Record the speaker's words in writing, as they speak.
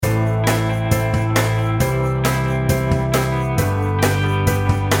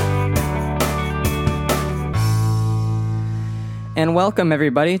And welcome,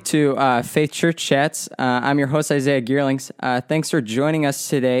 everybody, to Faith Church Chats. I'm your host, Isaiah Geerlings. Thanks for joining us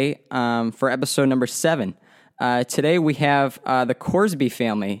today for episode number 7. Today we have the Corsby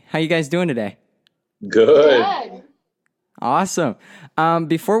family. How you guys doing today? Good. Awesome.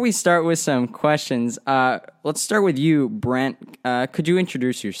 Before we start with some questions, let's start with you, Brent. Could you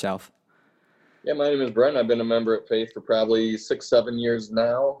introduce yourself? Yeah, my name is Brent. I've been a member at Faith for probably 6-7 years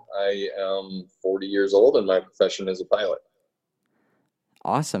now. I am 40 years old, and my profession is a pilot.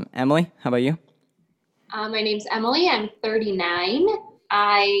 Awesome. Emily, how about you? My name's Emily. I'm 39.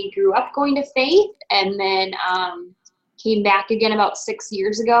 I grew up going to Faith and then came back again about 6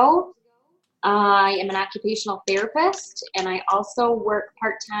 years ago. I am an occupational therapist, and I also work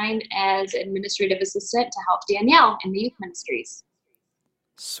part-time as administrative assistant to help Danielle in the youth ministries.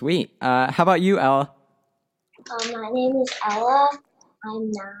 Sweet. How about you, Ella? My name is Ella.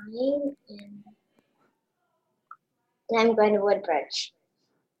 I'm 9, and I'm going to Woodbridge.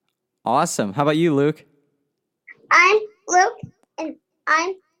 Awesome. How about you, Luke? I'm Luke, and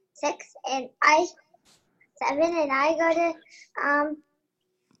I'm 6, and I'm 7, and I go to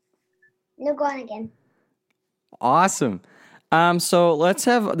New Groningen. Awesome. So let's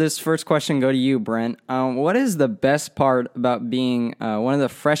have this first question go to you, Brent. What is the best part about being one of the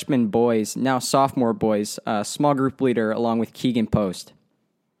freshman boys, now sophomore boys, small group leader along with Keegan Post?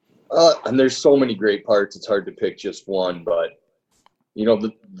 And there's so many great parts. It's hard to pick just one, but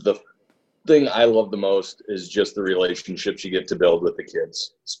the thing I love the most is just the relationships you get to build with the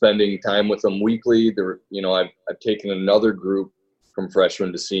kids. Spending time with them weekly. I've taken another group from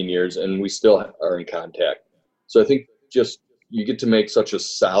freshmen to seniors, and we still are in contact. So I think just you get to make such a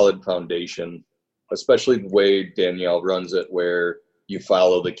solid foundation, especially the way Danielle runs it, where you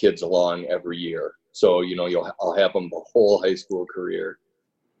follow the kids along every year. So I'll have them the whole high school career.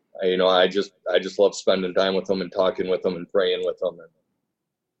 I just love spending time with them and talking with them and praying with them.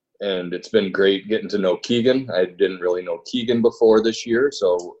 And it's been great getting to know Keegan. I didn't really know Keegan before this year,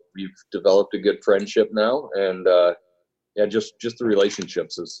 so we've developed a good friendship now. And just the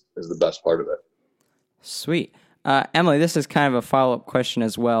relationships is the best part of it. Sweet. Emily, this is kind of a follow-up question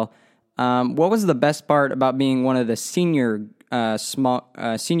as well. What was the best part about being one of the senior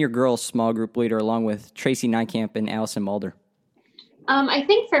girls small group leader along with Tracy Nijkamp and Allison Mulder? I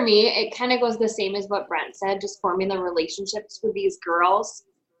think for me, it kind of goes the same as what Brent said, just forming the relationships with these girls.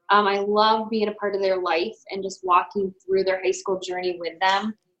 I love being a part of their life and just walking through their high school journey with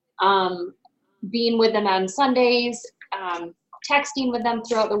them, being with them on Sundays, texting with them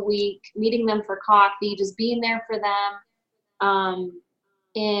throughout the week, meeting them for coffee, just being there for them.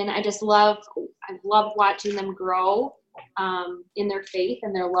 And I love watching them grow in their faith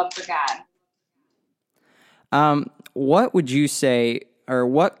and their love for God. What would you say, or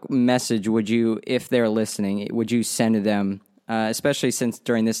what message would you, if they're listening, would you send to them, especially since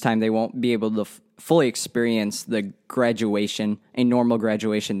during this time they won't be able to fully experience the graduation, a normal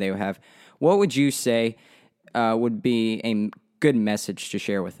graduation they would have? What would you say would be a good message to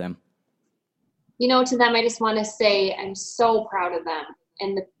share with them? To them, I just want to say I'm so proud of them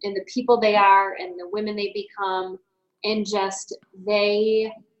and the people they are and the women they become, and just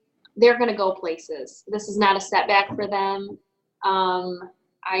they're going to go places. This is not a setback for them.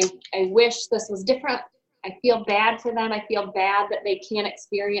 I wish this was different. I feel bad for them. I feel bad that they can't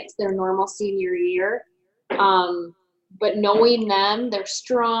experience their normal senior year. But knowing them, they're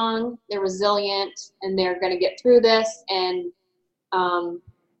strong, they're resilient, and they're going to get through this, and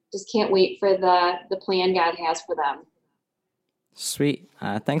just can't wait for the plan God has for them. Sweet.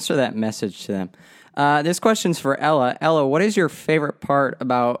 Thanks for that message to them. This question's for Ella. Ella, what is your favorite part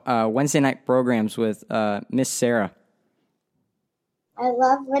about Wednesday night programs with Miss Sarah? I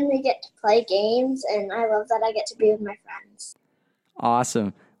love when we get to play games, and I love that I get to be with my friends.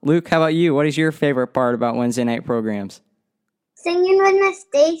 Awesome. Luke, how about you? What is your favorite part about Wednesday night programs? Singing with Miss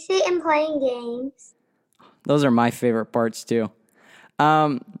Stacy and playing games. Those are my favorite parts, too.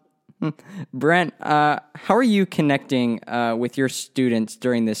 Brent, how are you connecting with your students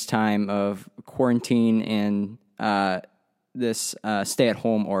during this time of quarantine and this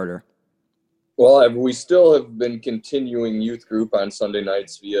stay-at-home order? Well, we still have been continuing youth group on Sunday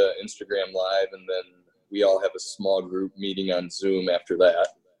nights via Instagram Live, and then we all have a small group meeting on Zoom after that.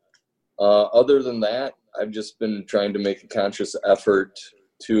 Other than that, I've just been trying to make a conscious effort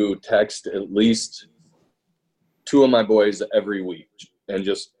to text at least 2 of my boys every week and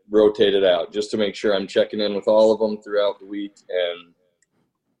just rotate it out just to make sure I'm checking in with all of them throughout the week and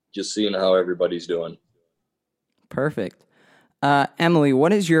just seeing how everybody's doing. Perfect. Emily,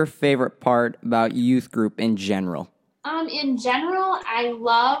 what is your favorite part about youth group in general? In general, I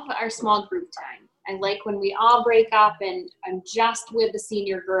love our small group time. I like when we all break up and I'm just with the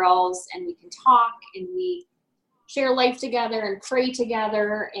senior girls and we can talk and we share life together and pray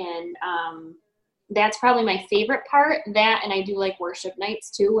together. And that's probably my favorite part. That, and I do like worship nights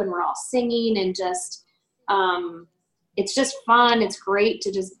too, when we're all singing and just, it's just fun. It's great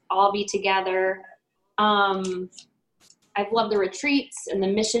to just all be together. I've loved the retreats and the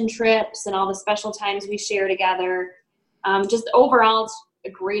mission trips and all the special times we share together. Just overall, it's a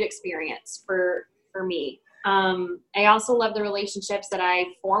great experience for me. I also love the relationships that I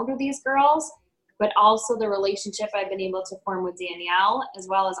formed with these girls, but also the relationship I've been able to form with Danielle, as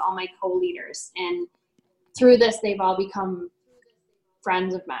well as all my co-leaders. And through this, they've all become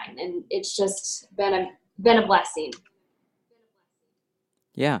friends of mine, and it's just been a blessing.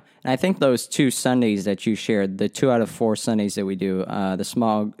 Yeah, and I think those 2 Sundays that you shared, the 2 out of 4 Sundays that we do, the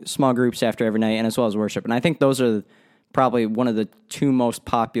small groups after every night, and as well as worship, and I think those are probably one of the 2 most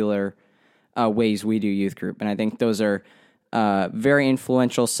popular ways we do youth group, and I think those are very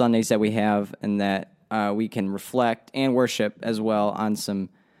influential Sundays that we have, and that we can reflect and worship as well on some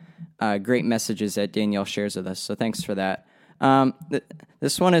great messages that Danielle shares with us. So thanks for that.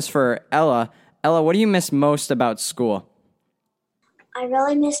 This one is for Ella. Ella, what do you miss most about school? I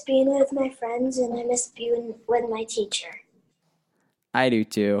really miss being with my friends, and I miss being with my teacher. I do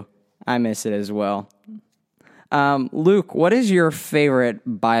too. I miss it as well. Luke, what is your favorite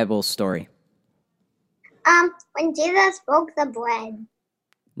Bible story? When Jesus broke the bread.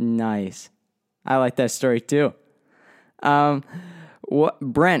 Nice. I like that story too.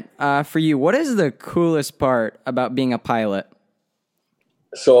 Brent, for you, what is the coolest part about being a pilot?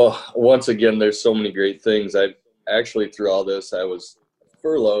 So once again, there's so many great things. I've actually, through all this, I was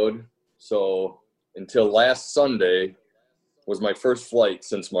furloughed. So until last Sunday was my first flight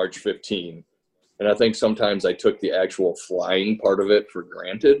since March 15. And I think sometimes I took the actual flying part of it for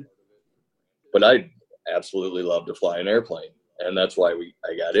granted. But I absolutely love to fly an airplane. And that's why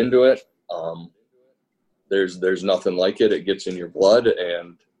I got into it. There's nothing like it. It gets in your blood.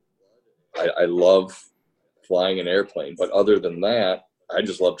 And I love flying an airplane. But other than that, I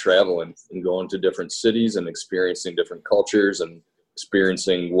just love traveling and going to different cities and experiencing different cultures and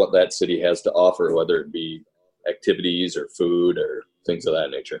experiencing what that city has to offer, whether it be activities or food or things of that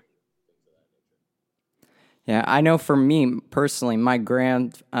nature. Yeah, I know for me personally, my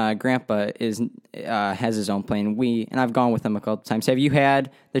grandpa has his own plane. And I've gone with him a couple times. Have you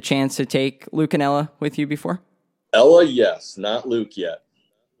had the chance to take Luke and Ella with you before? Ella, yes, not Luke yet.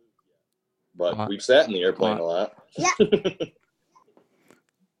 But we've sat in the airplane a lot. Yeah.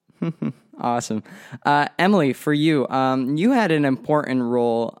 Awesome. Emily, for you, you had an important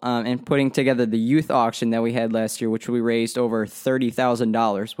role in putting together the youth auction that we had last year, which we raised over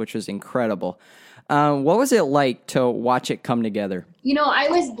 $30,000, which was incredible. What was it like to watch it come together? You know, I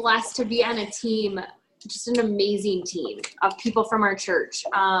was blessed to be on a team, just an amazing team of people from our church,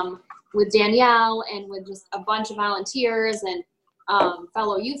 with Danielle and with just a bunch of volunteers and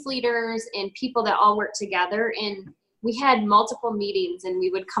fellow youth leaders and people that all work together. And we had multiple meetings and we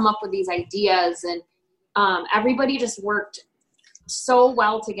would come up with these ideas, and everybody just worked so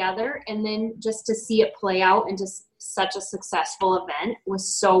well together. And then just to see it play out into such a successful event was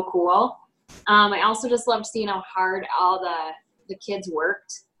so cool. I also just loved seeing how hard all the kids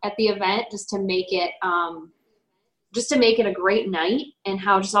worked at the event just to make it a great night, and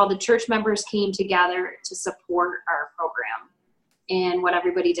how just all the church members came together to support our program and what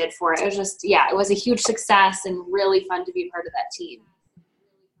everybody did for it. It was just, it was a huge success and really fun to be part of that team.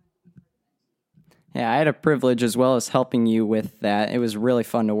 Yeah, I had a privilege as well as helping you with that. It was really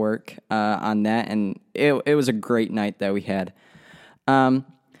fun to work on that, and it was a great night that we had. Ella,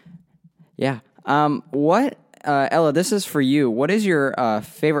 this is for you. What is your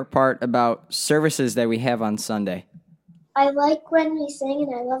favorite part about services that we have on Sunday? I like when we sing,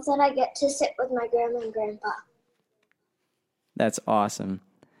 and I love that I get to sit with my grandma and grandpa. That's awesome.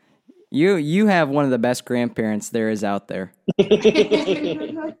 You have one of the best grandparents there is out there.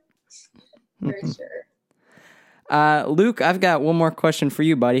 For sure. Luke, I've got one more question for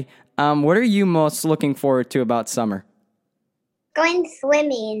you, buddy. What are you most looking forward to about summer? Going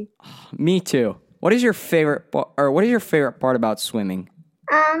swimming. Me too. What is your favorite part about swimming?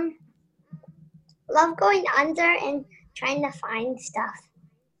 Love going under and trying to find stuff.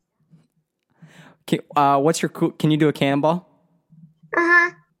 Can you do a cannonball?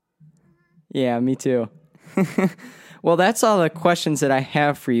 Uh-huh. Yeah, me too. Well, that's all the questions that I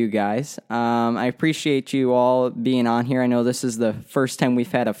have for you guys. I appreciate you all being on here. I know this is the first time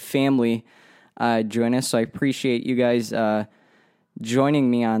we've had a family join us, so I appreciate you guys joining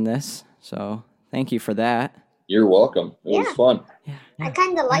me on this. So thank you for that. You're welcome. It was fun. Yeah. I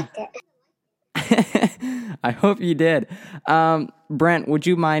kind of liked it. I hope you did. Brent, would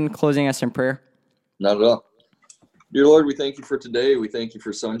you mind closing us in prayer? Not at all. Dear Lord, we thank you for today. We thank you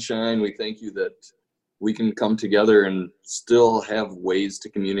for sunshine. We thank you that we can come together and still have ways to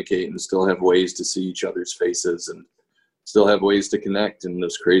communicate and still have ways to see each other's faces and still have ways to connect in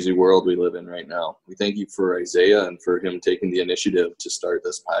this crazy world we live in right now. We thank you for Isaiah and for him taking the initiative to start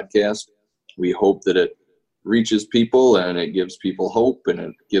this podcast. We hope that it reaches people and it gives people hope and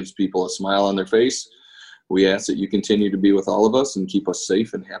it gives people a smile on their face. We ask that you continue to be with all of us and keep us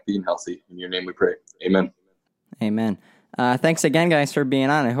safe and happy and healthy. In your name we pray. Amen. Amen. Thanks again, guys, for being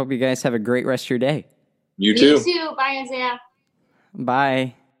on. I hope you guys have a great rest of your day. You too. You too. Bye, Isaiah.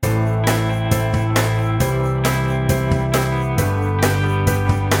 Bye.